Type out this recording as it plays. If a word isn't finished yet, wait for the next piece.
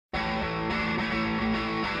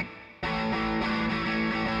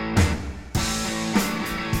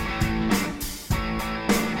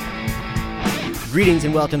Greetings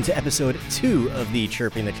and welcome to episode 2 of the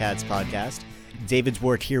Chirping the Cats podcast. David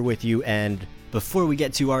Zwart here with you, and before we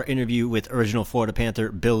get to our interview with original Florida Panther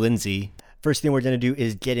Bill Lindsay, first thing we're going to do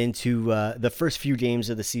is get into the first few games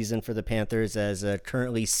of the season for the Panthers, as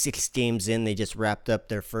currently 6 games in, they just wrapped up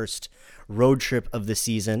their first road trip of the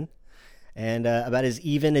season. And about as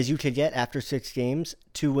even as you could get after 6 games,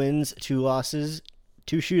 2 wins, 2 losses,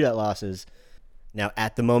 2 shootout losses. Now,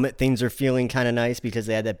 at the moment, things are feeling kind of nice because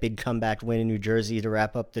they had that big comeback win in New Jersey to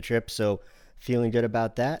wrap up the trip, so feeling good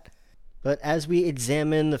about that. But as we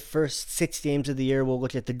examine the first 6 games of the year, we'll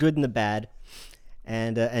look at the good and the bad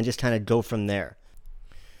and just kind of go from there.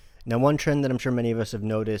 Now, one trend that I'm sure many of us have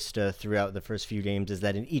noticed throughout the first few games is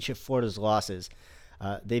that in each of Florida's losses,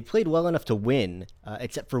 they've played well enough to win,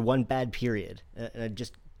 except for one bad period.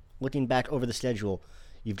 Just looking back over the schedule,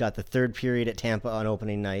 you've got the third period at Tampa on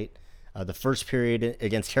opening night, the first period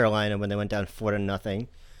against Carolina when they went down 4-0,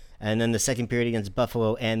 and then the second period against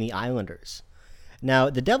Buffalo and the Islanders. Now,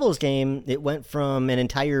 the Devils game, it went from an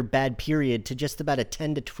entire bad period to just about a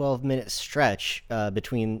 10 to 12 minute stretch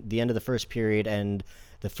between the end of the first period and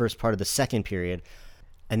the first part of the second period.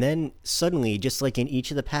 And then suddenly, just like in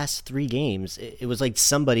each of the past 3 games, it was like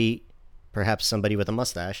somebody, perhaps somebody with a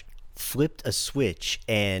mustache, flipped a switch,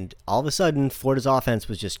 and all of a sudden, Florida's offense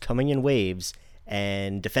was just coming in waves.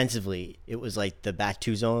 And defensively, it was like the back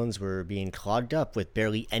 2 zones were being clogged up with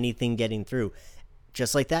barely anything getting through.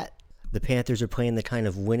 Just like that, the Panthers are playing the kind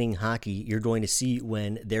of winning hockey you're going to see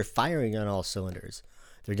when they're firing on all cylinders.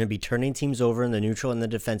 They're going to be turning teams over in the neutral and the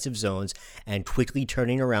defensive zones and quickly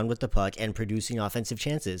turning around with the puck and producing offensive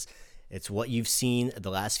chances. It's what you've seen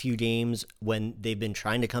the last few games when they've been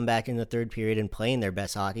trying to come back in the third period and playing their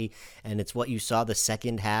best hockey, and it's what you saw the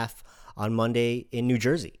second half on Monday in New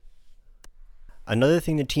Jersey. Another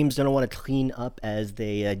thing that teams don't want to clean up as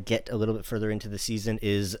they get a little bit further into the season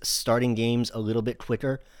is starting games a little bit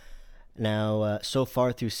quicker. Now, so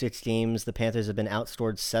far through 6 games, the Panthers have been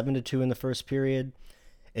outscored 7-2 in the first period.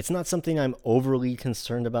 It's not something I'm overly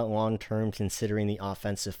concerned about long-term, considering the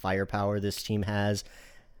offensive firepower this team has.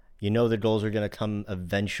 You know the goals are going to come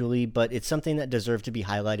eventually, but it's something that deserves to be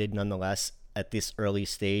highlighted nonetheless at this early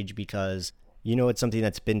stage because you know it's something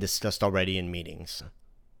that's been discussed already in meetings.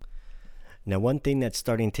 Now, one thing that's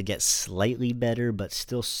starting to get slightly better, but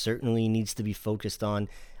still certainly needs to be focused on,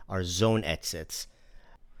 are zone exits.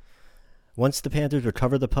 Once the Panthers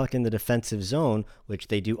recover the puck in the defensive zone, which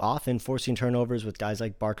they do often, forcing turnovers with guys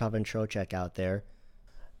like Barkov and Trocheck out there,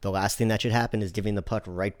 the last thing that should happen is giving the puck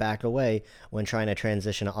right back away when trying to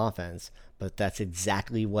transition to offense. But that's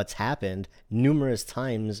exactly what's happened numerous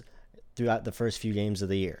times throughout the first few games of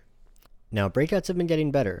the year. Now, breakouts have been getting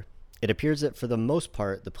better. It appears that for the most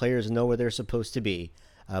part, the players know where they're supposed to be,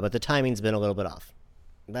 but the timing's been a little bit off.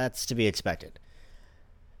 That's to be expected.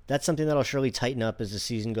 That's something that'll surely tighten up as the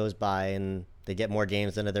season goes by and they get more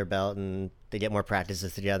games under their belt and they get more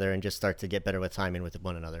practices together and just start to get better with timing with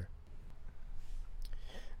one another.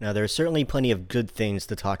 Now, there are certainly plenty of good things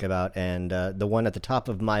to talk about, and the one at the top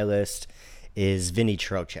of my list is Vinny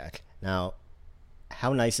Trocheck. Now,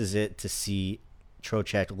 how nice is it to see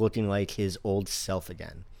Trocheck looking like his old self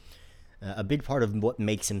again? A big part of what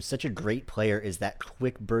makes him such a great player is that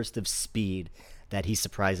quick burst of speed that he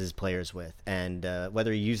surprises players with. And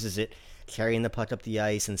whether he uses it carrying the puck up the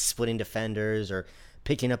ice and splitting defenders, or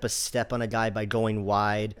picking up a step on a guy by going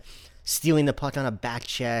wide, stealing the puck on a back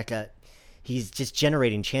check, he's just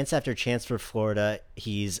generating chance after chance for Florida.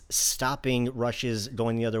 He's stopping rushes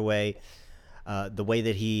going the other way, the way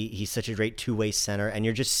that he's such a great two-way center. And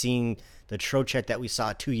you're just seeing the Trocheck that we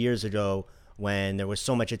saw 2 years ago, when there was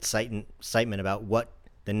so much excitement about what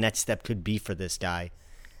the next step could be for this guy.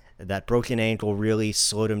 That broken ankle really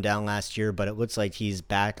slowed him down last year, but it looks like he's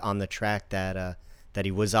back on the track that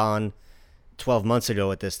he was on 12 months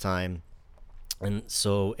ago at this time. And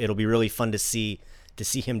so it'll be really fun to see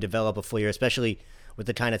him develop a full year, especially with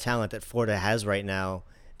the kind of talent that Florida has right now,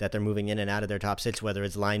 that they're moving in and out of their top 6, whether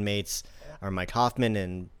it's line mates or Mike Hoffman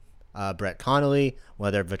and Brett Connolly,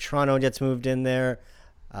 whether Vetrano gets moved in there.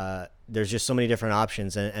 There's just so many different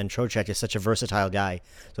options, and Trocheck is such a versatile guy.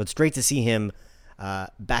 So it's great to see him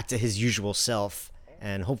back to his usual self,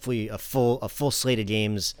 and hopefully a full slate of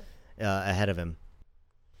games ahead of him.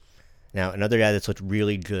 Now, another guy that's looked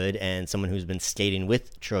really good and someone who's been skating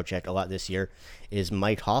with Trocheck a lot this year is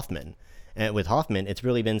Mike Hoffman. And with Hoffman, it's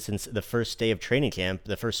really been since the first day of training camp,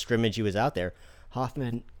 the first scrimmage he was out there.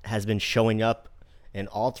 Hoffman has been showing up in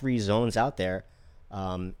all 3 zones out there.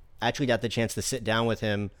 Actually got the chance to sit down with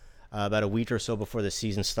him about a week or so before the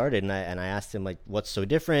season started, and I asked him, like, what's so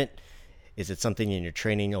different? Is it something in your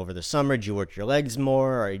training over the summer? Did you work your legs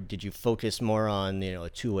more, or did you focus more on, a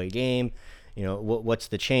two-way game? what's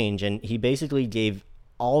the change? And he basically gave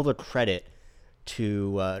all the credit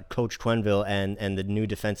to Coach Quenneville and the new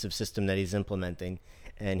defensive system that he's implementing.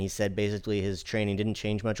 And he said basically his training didn't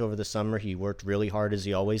change much over the summer. He worked really hard as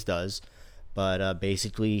he always does. But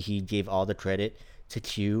basically he gave all the credit to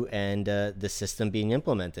Q and the system being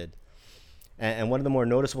implemented. And one of the more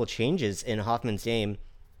noticeable changes in Hoffman's game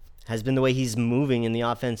has been the way he's moving in the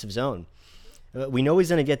offensive zone. We know he's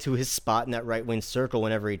going to get to his spot in that right wing circle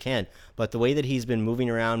whenever he can, but the way that he's been moving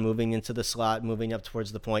around, moving into the slot, moving up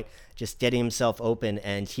towards the point, just getting himself open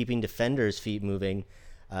and keeping defenders' feet moving,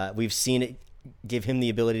 we've seen it give him the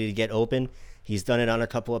ability to get open. He's done it on a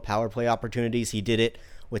couple of power play opportunities. He did it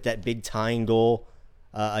with that big tying goal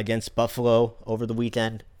against Buffalo over the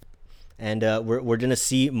weekend. And we're going to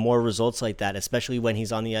see more results like that, especially when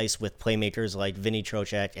he's on the ice with playmakers like Vinny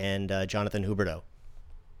Trocheck and Jonathan Huberdeau.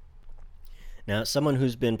 Now, someone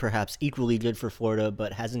who's been perhaps equally good for Florida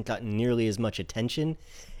but hasn't gotten nearly as much attention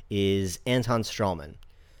is Anton Strahlman.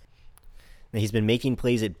 Now, he's been making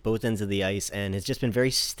plays at both ends of the ice and has just been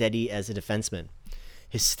very steady as a defenseman.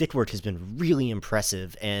 His stick work has been really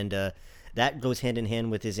impressive, and that goes hand in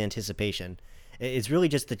hand with his anticipation. It's really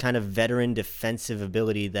just the kind of veteran defensive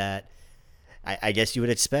ability that I guess you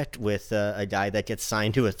would expect with a guy that gets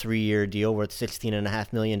signed to a 3-year deal worth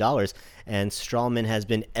 $16.5 million. And Strahlman has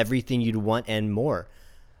been everything you'd want and more.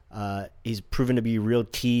 He's proven to be real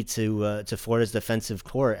key to Florida's defensive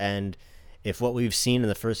core. And if what we've seen in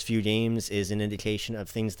the first few games is an indication of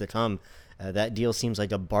things to come, that deal seems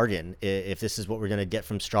like a bargain if this is what we're going to get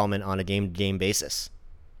from Strahlman on a game-to-game basis.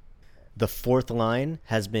 The fourth line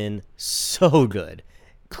has been so good.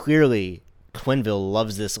 Clearly, Quenneville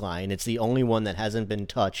loves this line. It's the only one that hasn't been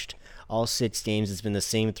touched. All 6 games, it's been the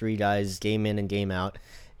same 3 guys, game in and game out.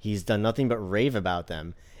 He's done nothing but rave about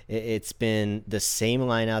them. It's been the same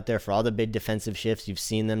line out there for all the big defensive shifts. You've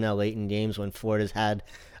seen them now late in games when Florida's had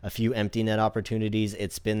a few empty net opportunities.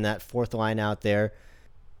 It's been that fourth line out there.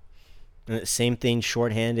 Same thing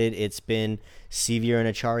shorthanded. It's been Sevier and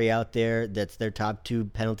Achari out there. That's their top 2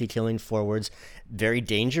 penalty killing forwards. Very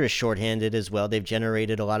dangerous shorthanded as well. They've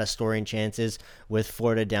generated a lot of scoring chances with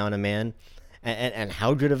Florida down a man. And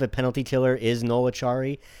how good of a penalty killer is Noel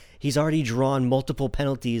Achari? He's already drawn multiple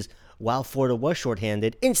penalties while Florida was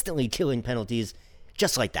shorthanded, instantly killing penalties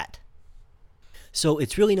just like that. So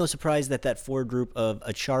it's really no surprise that forward group of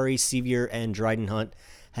Achari, Sevier, and Dryden Hunt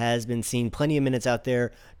has been seeing plenty of minutes out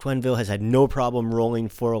there. Quenneville has had no problem rolling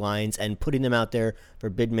 4 lines and putting them out there for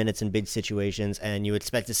big minutes in big situations, and you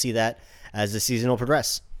expect to see that as the season will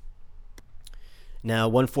progress. Now,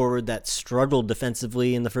 one forward that struggled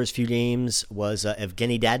defensively in the first few games was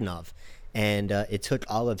Evgeny Dadonov, and it took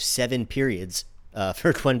all of 7 periods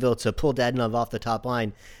for Quenneville to pull Dadonov off the top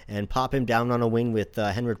line and pop him down on a wing with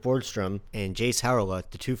Henrik Borgstrom and Jace Howrela,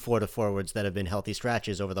 the 2 Florida forwards that have been healthy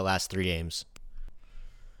scratches over the last 3 games.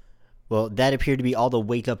 Well, that appeared to be all the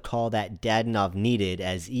wake-up call that Dadonov needed,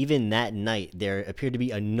 as even that night there appeared to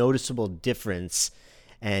be a noticeable difference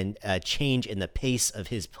and a change in the pace of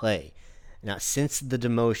his play. Now, since the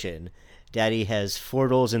demotion, Daddy has 4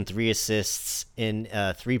 goals and 3 assists in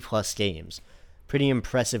 3+ games. Pretty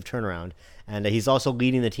impressive turnaround. And he's also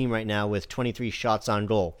leading the team right now with 23 shots on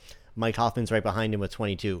goal. Mike Hoffman's right behind him with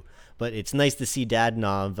 22. But it's nice to see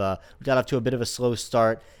Dadonov got off to a bit of a slow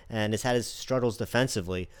start and has had his struggles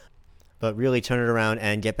defensively, but really turn it around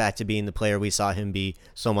and get back to being the player we saw him be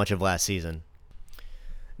so much of last season.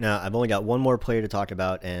 Now, I've only got one more player to talk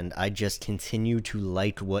about, and I just continue to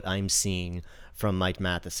like what I'm seeing from Mike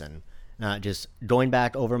Matheson. Now, just going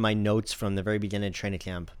back over my notes from the very beginning of training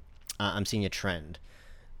camp, I'm seeing a trend.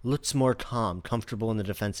 Looks more calm, comfortable in the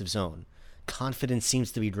defensive zone. Confidence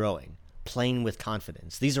seems to be growing. Playing with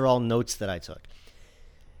confidence. These are all notes that I took.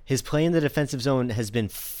 His play in the defensive zone has been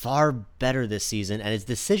far better this season, and his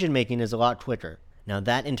decision-making is a lot quicker. Now,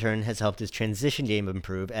 that in turn has helped his transition game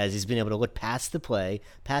improve, as he's been able to look past the play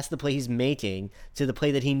he's making, to the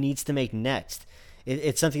play that he needs to make next.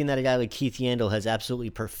 It's something that a guy like Keith Yandel has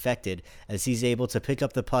absolutely perfected, as he's able to pick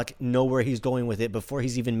up the puck, know where he's going with it before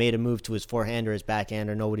he's even made a move to his forehand or his backhand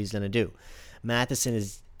or know what he's going to do.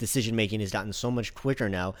 Matheson's decision-making has gotten so much quicker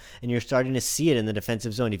now, and you're starting to see it in the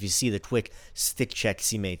defensive zone. If you see the quick stick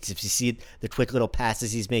checks he makes, if you see the quick little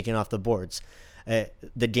passes he's making off the boards,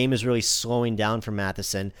 the game is really slowing down for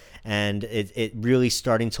Matheson, and it really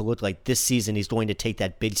starting to look like this season he's going to take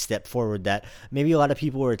that big step forward that maybe a lot of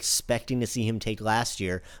people were expecting to see him take last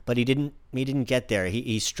year, but he didn't get there.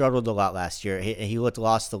 He struggled a lot last year. He looked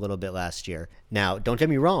lost a little bit last year. Now, don't get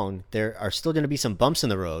me wrong, there are still going to be some bumps in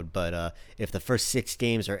the road, but if the first 6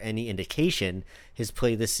 games are any indication, his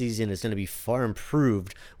play this season is going to be far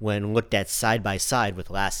improved when looked at side by side with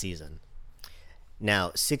last season.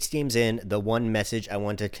 Now, 6 games in, the one message I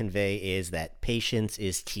want to convey is that patience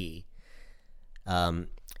is key.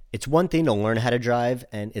 It's one thing to learn how to drive,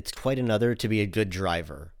 and it's quite another to be a good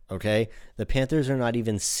driver, okay? The Panthers are not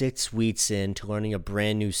even 6 weeks into learning a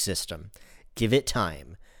brand new system. Give it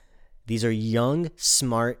time. These are young,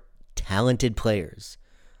 smart, talented players.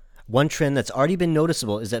 One trend that's already been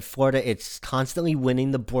noticeable is that Florida is constantly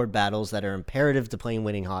winning the board battles that are imperative to playing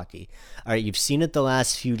winning hockey. All right, you've seen it the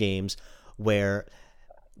last few games where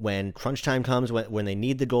when crunch time comes, when they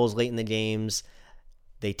need the goals late in the games,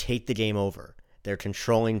 they take the game over. They're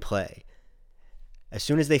controlling play. As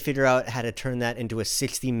soon as they figure out how to turn that into a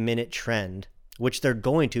 60-minute trend, which they're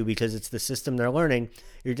going to because it's the system they're learning,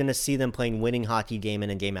 you're going to see them playing winning hockey game in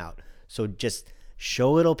and game out. So just show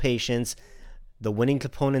a little patience. The winning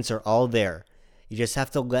components are all there. You just have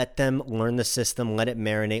to let them learn the system, let it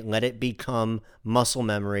marinate, let it become muscle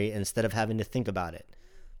memory instead of having to think about it.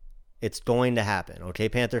 It's going to happen, okay,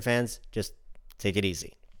 Panther fans? Just take it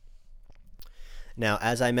easy. Now,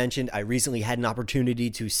 as I mentioned, I recently had an opportunity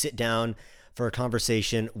to sit down for a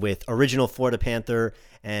conversation with original Florida Panther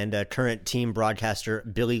and current team broadcaster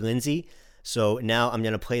Billy Lindsay. So now I'm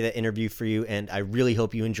going to play that interview for you, and I really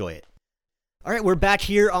hope you enjoy it. All right, we're back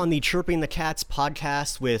here on the Chirping the Cats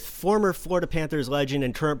podcast with former Florida Panthers legend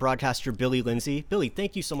and current broadcaster Billy Lindsay. Billy,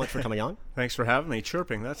 thank you so much for coming on. Thanks for having me.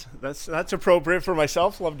 Chirping, that's appropriate for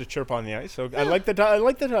myself. Love to chirp on the ice. So yeah. I like the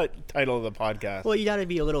title of the podcast. Well, you got to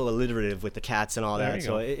be a little alliterative with the cats and all that,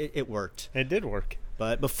 so it worked. It did work.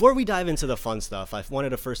 But before we dive into the fun stuff, I wanted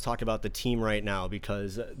to first talk about the team right now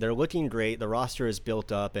because they're looking great. The roster is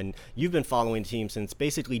built up, and you've been following the team since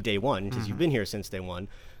basically day one because you've been here since day one.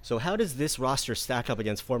 So how does this roster stack up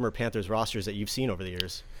against former Panthers rosters that you've seen over the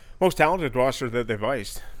years? Most talented roster that they've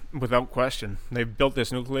iced, without question. They've built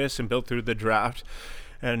this nucleus and built through the draft.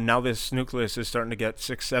 And now this nucleus is starting to get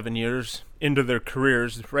 6-7 years into their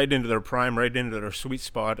careers, right into their prime, right into their sweet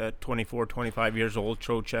spot at 24, 25 years old.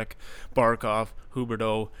 Trocheck, Barkov,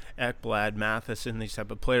 Huberdeau, Ekblad, Matheson, these type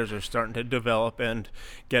of players are starting to develop and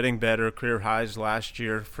getting better. Career highs last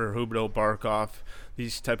year for Huberdeau, Barkov.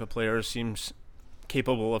 These type of players seems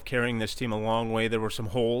capable of carrying this team a long way. There were some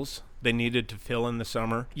holes they needed to fill in the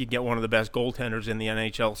summer. You get one of the best goaltenders in the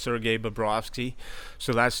NHL, Sergei Bobrovsky,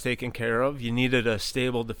 so that's taken care of. You needed a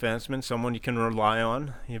stable defenseman, someone you can rely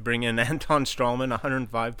on. You bring in Anton Strawman,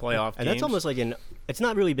 105 playoff games. And that's almost like it's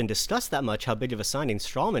not really been discussed that much how big of a signing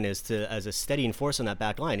Strawman is as a steadying force on that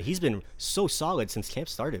back line. He's been so solid since camp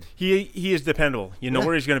started. He is dependable. You know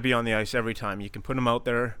where he's going to be on the ice every time. You can put him out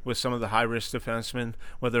there with some of the high-risk defensemen,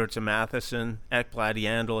 whether it's a Matheson, Ekblad,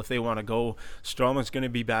 Yandel. If they want to go, Strawman's going to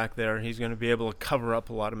be back there. He's going to be able to cover up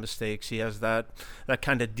a lot of mistakes. He has that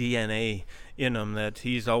kind of DNA in him that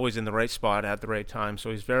he's always in the right spot at the right time. So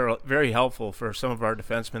he's very, very helpful for some of our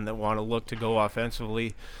defensemen that want to look to go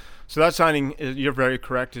offensively. So that signing, you're very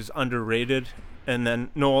correct, is underrated. And then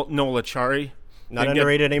Noel Acciari, not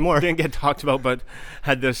underrated anymore. Didn't get talked about, but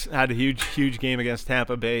had a huge game against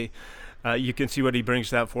Tampa Bay. You can see what he brings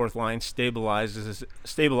to that fourth line,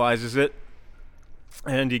 stabilizes it.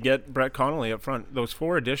 And you get Brett Connolly up front. Those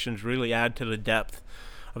 4 additions really add to the depth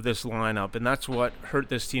of this lineup, and that's what hurt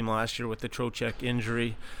this team last year with the Trocheck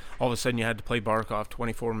injury. All of a sudden you had to play Barkov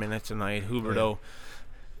 24 minutes a night, Huberdeau.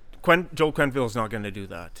 Joel Quenneville's not going to do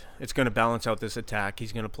that. It's going to balance out this attack.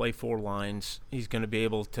 He's going to play 4 lines. He's going to be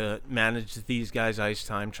able to manage these guys' ice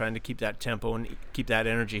time, trying to keep that tempo and keep that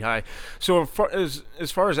energy high. So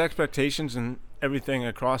as far as expectations and everything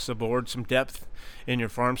across the board, some depth in your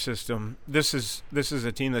farm system, this is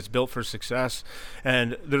a team that's built for success,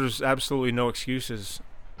 and there's absolutely no excuses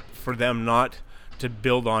for them not to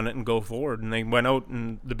build on it and go forward. And they went out,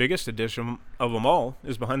 and the biggest addition of them all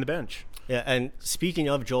is behind the bench. Yeah, and speaking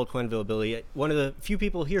of Joel Quenneville, Billy, one of the few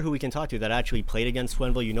people here who we can talk to that actually played against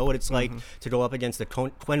Quenneville. You know what it's like to go up against a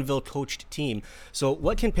Quenneville-coached team. So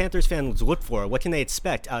what can Panthers fans look for? What can they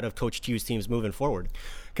expect out of Coach Q's teams moving forward?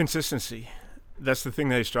 Consistency. That's the thing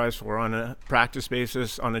that he strives for on a practice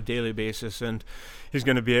basis, on a daily basis, and he's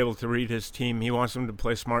going to be able to read his team. He wants them to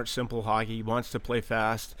play smart, simple hockey. He wants to play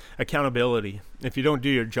fast. Accountability. If you don't do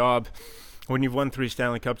your job, when you've won 3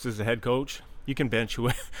 Stanley Cups as a head coach, you can bench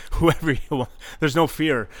whoever you want. There's no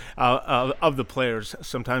fear of the players.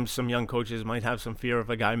 Sometimes some young coaches might have some fear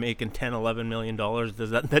of a guy making $10-11 million.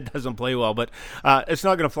 That doesn't play well, but it's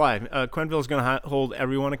not going to fly. Quenneville's going to hold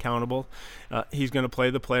everyone accountable. He's going to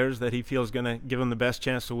play the players that he feels going to give them the best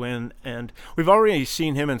chance to win. And we've already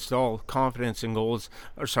seen him install confidence in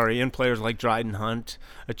in players like Dryden Hunt,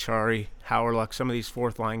 Acciari, Howerluck, some of these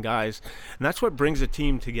fourth-line guys. And that's what brings a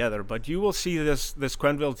team together. But you will see this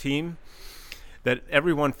Quenneville team. that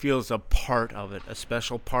everyone feels a part of it, a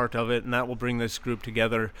special part of it, and that will bring this group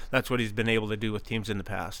together. That's what he's been able to do with teams in the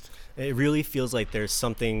past. It really feels like there's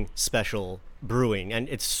something special brewing, and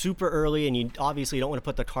it's super early, and you obviously don't want to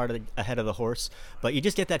put the cart ahead of the horse, but you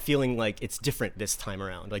just get that feeling like it's different this time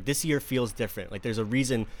around. Like this year feels different. Like there's a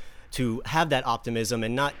reason to have that optimism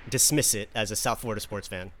and not dismiss it as a South Florida sports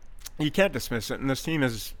fan. You can't dismiss it, and this team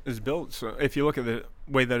is built. So if you look at the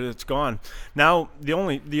way that it's gone, now the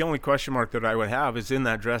only question mark that I would have is in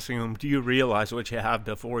that dressing room. Do you realize what you have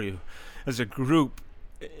before you, as a group?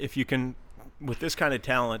 If you can, with this kind of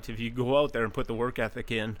talent, if you go out there and put the work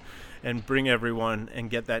ethic in, and bring everyone and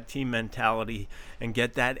get that team mentality and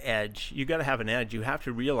get that edge, you got to have an edge. You have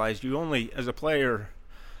to realize you only, as a player,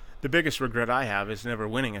 the biggest regret I have is never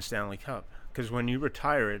winning a Stanley Cup. Because when you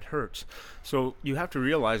retire, it hurts. So you have to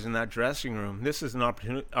realize in that dressing room, this is an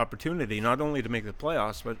opportunity not only to make the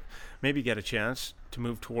playoffs, but maybe get a chance to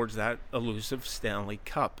move towards that elusive Stanley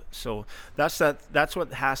Cup. So that's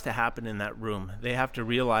what has to happen in that room. They have to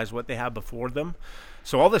realize what they have before them.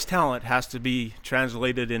 So all this talent has to be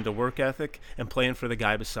translated into work ethic and playing for the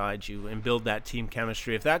guy beside you and build that team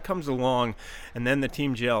chemistry. If that comes along and then the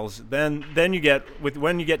team gels, then when you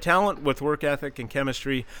get talent with work ethic and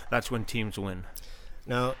chemistry, that's when teams win.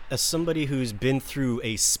 Now, as somebody who's been through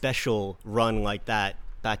a special run like that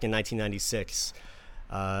back in 1996,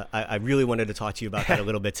 I really wanted to talk to you about that a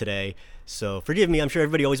little bit today. So forgive me, I'm sure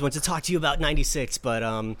everybody always wants to talk to you about 96, but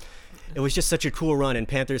it was just such a cool run, and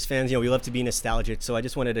Panthers fans, we love to be nostalgic, so I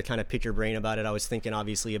just wanted to kind of pick your brain about it. I was thinking,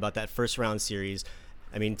 obviously, about that first round series.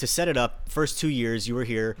 I mean, to set it up, first 2 years you were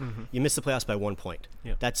here, you missed the playoffs by 1 point.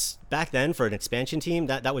 Yep. That's, back then, for an expansion team,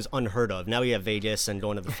 that was unheard of. Now we have Vegas and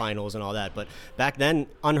going to the finals and all that, but back then,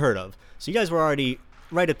 unheard of. So you guys were already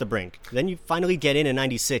right at the brink. Then you finally get in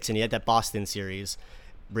 96, and you had that Boston series.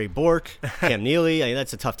 Ray Bourque, Cam Neely, I mean,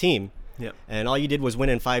 that's a tough team. Yep. And all you did was win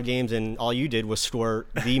in 5 games, and all you did was score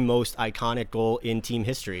the most iconic goal in team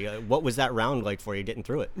history. What was that round like for you getting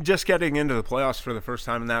through it? Just getting into the playoffs for the first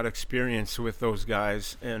time and that experience with those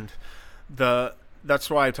guys. And that's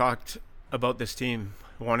why I talked about this team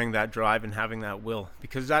wanting that drive and having that will.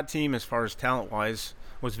 Because that team, as far as talent-wise,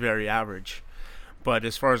 was very average. But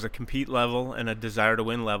as far as a compete level and a desire to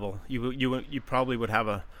win level, you probably would have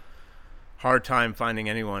a hard time finding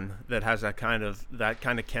anyone that has that kind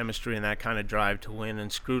of chemistry and that kind of drive to win. And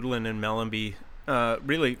Scrudlin and Mellenby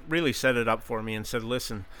really set it up for me and said,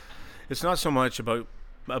 listen, it's not so much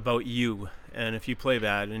about you and if you play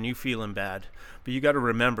bad and you feeling bad, but you got to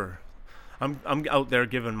remember, I'm out there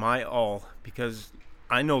giving my all because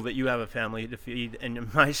I know that you have a family to feed,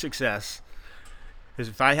 and my success is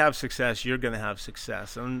if I have success, you're going to have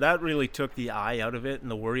success. And that really took the eye out of it and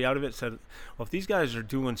the worry out of it. Said, well, if these guys are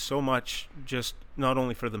doing so much just not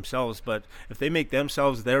only for themselves, but if they make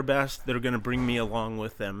themselves their best, they're going to bring me along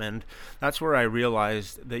with them. And that's where I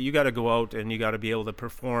realized that you got to go out and you got to be able to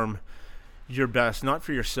perform your best, not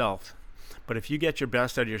for yourself, but if you get your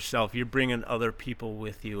best out of yourself, you're bringing other people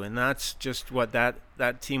with you. And that's just what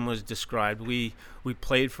that team was described. We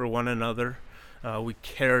played for one another. We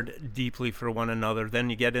cared deeply for one another. Then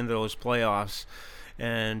you get into those playoffs,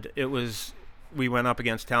 and we went up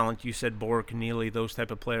against talent. You said Bourque, Neely, those type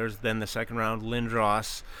of players. Then the second round,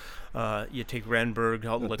 Lindros. You take Renberg,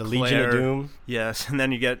 Leclerc. The Legion of Doom. Yes, and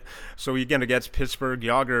then you get against Pittsburgh,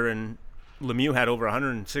 Yager, and Lemieux had over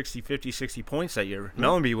 160, 50, 60 points that year.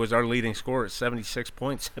 Mellenby was our leading scorer at 76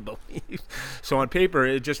 points, I believe. So on paper,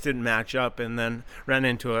 it just didn't match up, and then ran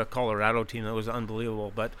into a Colorado team that was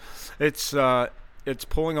unbelievable. But it's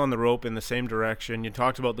pulling on the rope in the same direction. You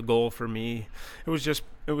talked about the goal for me. It was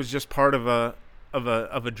just part of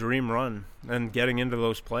a dream run and getting into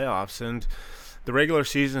those playoffs. And the regular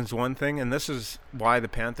season's one thing, and this is why the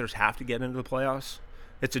Panthers have to get into the playoffs.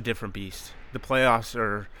 It's a different beast. The playoffs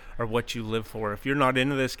are what you live for. If you're not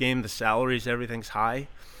into this game, the salaries, everything's high.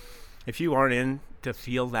 If you aren't in to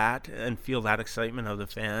feel that and feel that excitement of the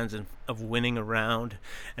fans and of winning a round,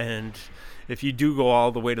 and if you do go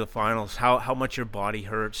all the way to the finals, how much your body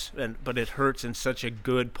hurts, but it hurts in such a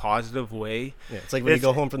good, positive way. Yeah, it's like when you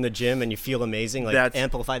go home from the gym and you feel amazing, like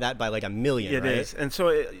amplify that by like a million, it right? It is. And so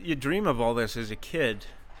you dream of all this as a kid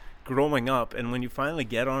growing up, and when you finally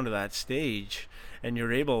get onto that stage and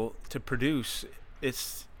you're able to produce,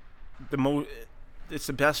 it's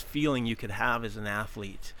the best feeling you could have as an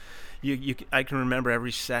athlete. I can remember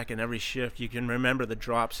every second, every shift. You can remember the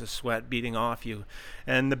drops of sweat beating off you.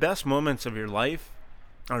 And the best moments of your life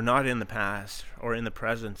are not in the past or in the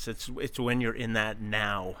present. It's when you're in that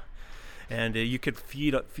now. and you could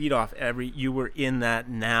feed off you were in that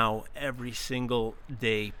now every single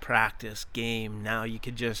day, practice, game. Now you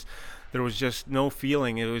could there was just no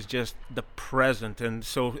feeling. It was just the present. And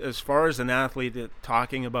so as far as an athlete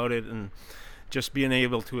talking about it and just being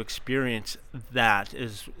able to experience that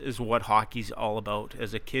is what hockey's all about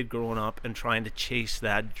as a kid growing up and trying to chase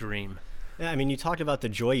that dream. Yeah, I mean, you talked about the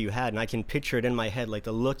joy you had, and I can picture it in my head, like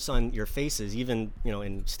the looks on your faces, even,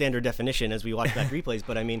 in standard definition as we watch back replays.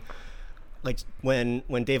 But I mean, like when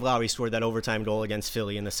Dave Lowry scored that overtime goal against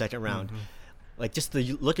Philly in the second round, mm-hmm. like just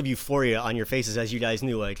the look of euphoria on your faces as you guys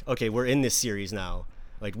knew, like, okay, we're in this series now.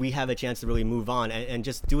 Like, we have a chance to really move on, and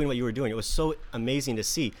just doing what you were doing. It was so amazing to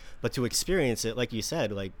see. But to experience it, like you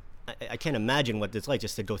said, like, I can't imagine what it's like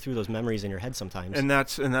just to go through those memories in your head sometimes. And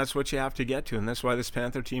that's what you have to get to. And that's why this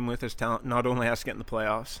Panther team with this talent not only has to get in the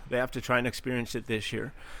playoffs, they have to try and experience it this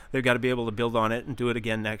year. They've got to be able to build on it and do it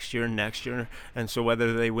again next year and next year. And so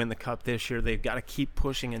whether they win the Cup this year, they've got to keep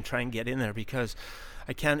pushing and try and get in there, because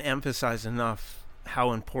I can't emphasize enough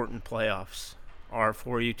how important playoffs are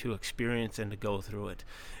for you to experience and to go through it.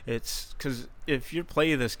 It's because if you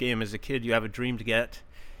play this game as a kid, you have a dream to get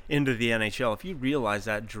into the NHL. If you realize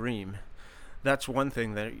that dream, that's one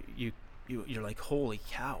thing that you're like, holy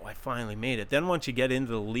cow, I finally made it. Then once you get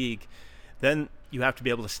into the league, then you have to be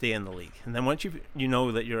able to stay in the league. And then once you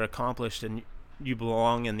know that you're accomplished and you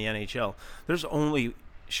belong in the NHL,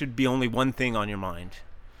 should be only one thing on your mind.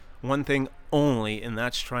 One thing only, and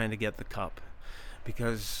that's trying to get the Cup.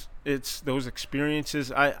 Because it's those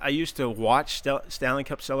experiences. I used to watch Stanley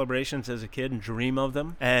Cup celebrations as a kid and dream of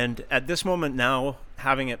them. And at this moment now,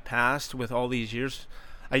 having it passed with all these years,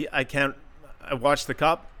 I watch the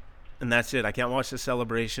Cup and that's it. I can't watch the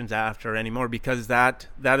celebrations after anymore, because that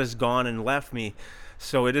is gone and left me.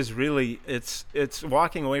 So it is really, it's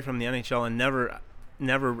walking away from the NHL and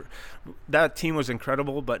never, that team was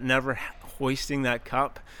incredible, but never hoisting that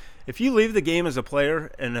Cup. If you leave the game as a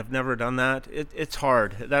player and have never done that, it's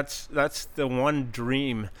hard. That's the one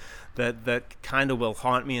dream that kind of will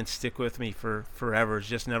haunt me and stick with me for forever, is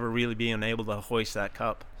just never really being able to hoist that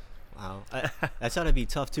Cup. Wow. That's got to be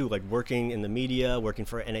tough too, like working in the media, working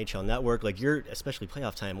for NHL Network, like you're, especially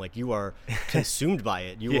playoff time, like you are consumed by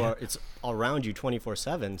it. It's all around you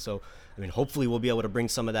 24/7. So, I mean, hopefully we'll be able to bring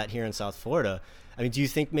some of that here in South Florida. I mean, do you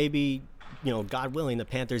think maybe, God willing, the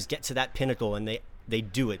Panthers get to that pinnacle and they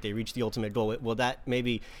do it, they reach the ultimate goal? Will that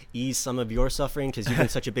maybe ease some of your suffering, because you've been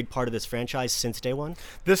such a big part of this franchise since day one?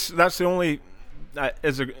 That's the only, out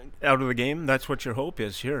of the game, that's what your hope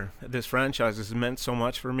is here. This franchise has meant so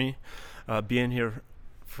much for me, being here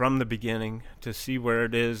from the beginning, to see where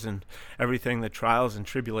it is and everything, the trials and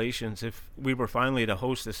tribulations. If we were finally to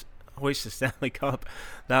hoist the Stanley Cup,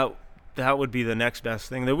 that would be the next best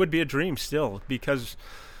thing. There would be a dream still, because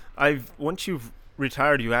once you've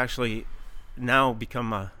retired, you actually now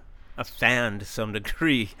become a fan to some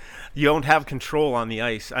degree. You don't have control on the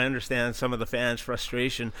ice. I understand some of the fans'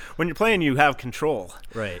 frustration. When you're playing, you have control.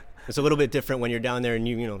 Right. It's a little bit different when you're down there and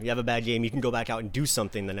you have a bad game. You can go back out and do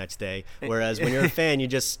something the next day. Whereas when you're a fan, you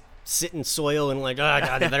just sit in soil and like, oh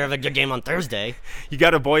God, they better have a good game on Thursday. You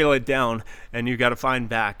got to boil it down and you got to find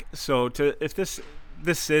back. So if this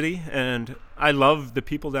city, and I love the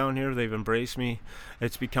people down here. They've embraced me.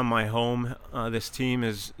 It's become my home. This team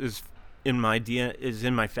is in my DNA, is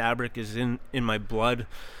in my fabric, is in my blood.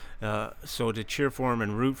 So to cheer for them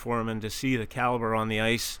and root for them, and to see the caliber on the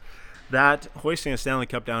ice, that hoisting a Stanley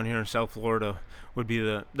Cup down here in South Florida would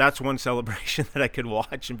be that's one celebration that I could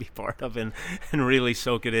watch and be part of and really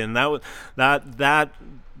soak it in. That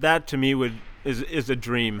to me is a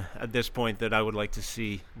dream at this point that I would like to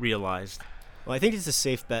see realized. Well, I think it's a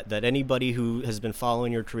safe bet that anybody who has been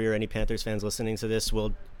following your career, any Panthers fans listening to this,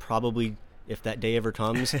 will probably, if that day ever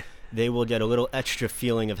comes, they will get a little extra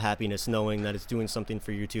feeling of happiness knowing that it's doing something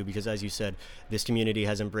for you too, because as you said, this community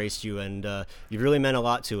has embraced you, and you've really meant a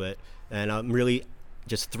lot to it. And I'm really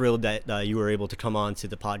just thrilled that you were able to come on to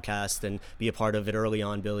the podcast and be a part of it early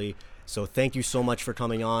on, Billy. So thank you so much for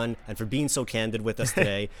coming on and for being so candid with us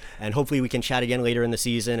today. And hopefully we can chat again later in the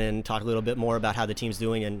season and talk a little bit more about how the team's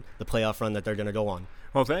doing and the playoff run that they're going to go on.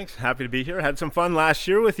 Well, thanks. Happy to be here. Had some fun last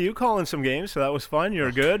year with you calling some games, so that was fun.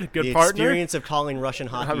 You're good partner. The experience of calling Russian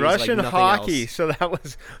hockey is like nothing hockey. Else. So that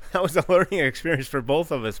was a learning experience for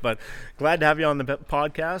both of us. But glad to have you on the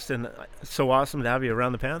podcast, and so awesome to have you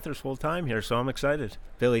around the Panthers full time here. So I'm excited.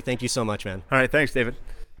 Billy, thank you so much, man. All right, thanks, David.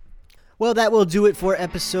 Well, that will do it for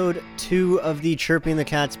episode 2 of the Chirping the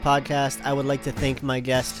Cats podcast. I would like to thank my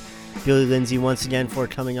guest, Bill Lindsay, once again for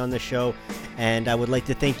coming on the show, and I would like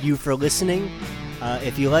to thank you for listening.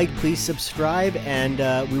 If you like, please subscribe, and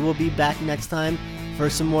we will be back next time for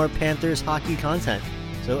some more Panthers hockey content.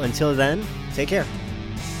 So until then, take care.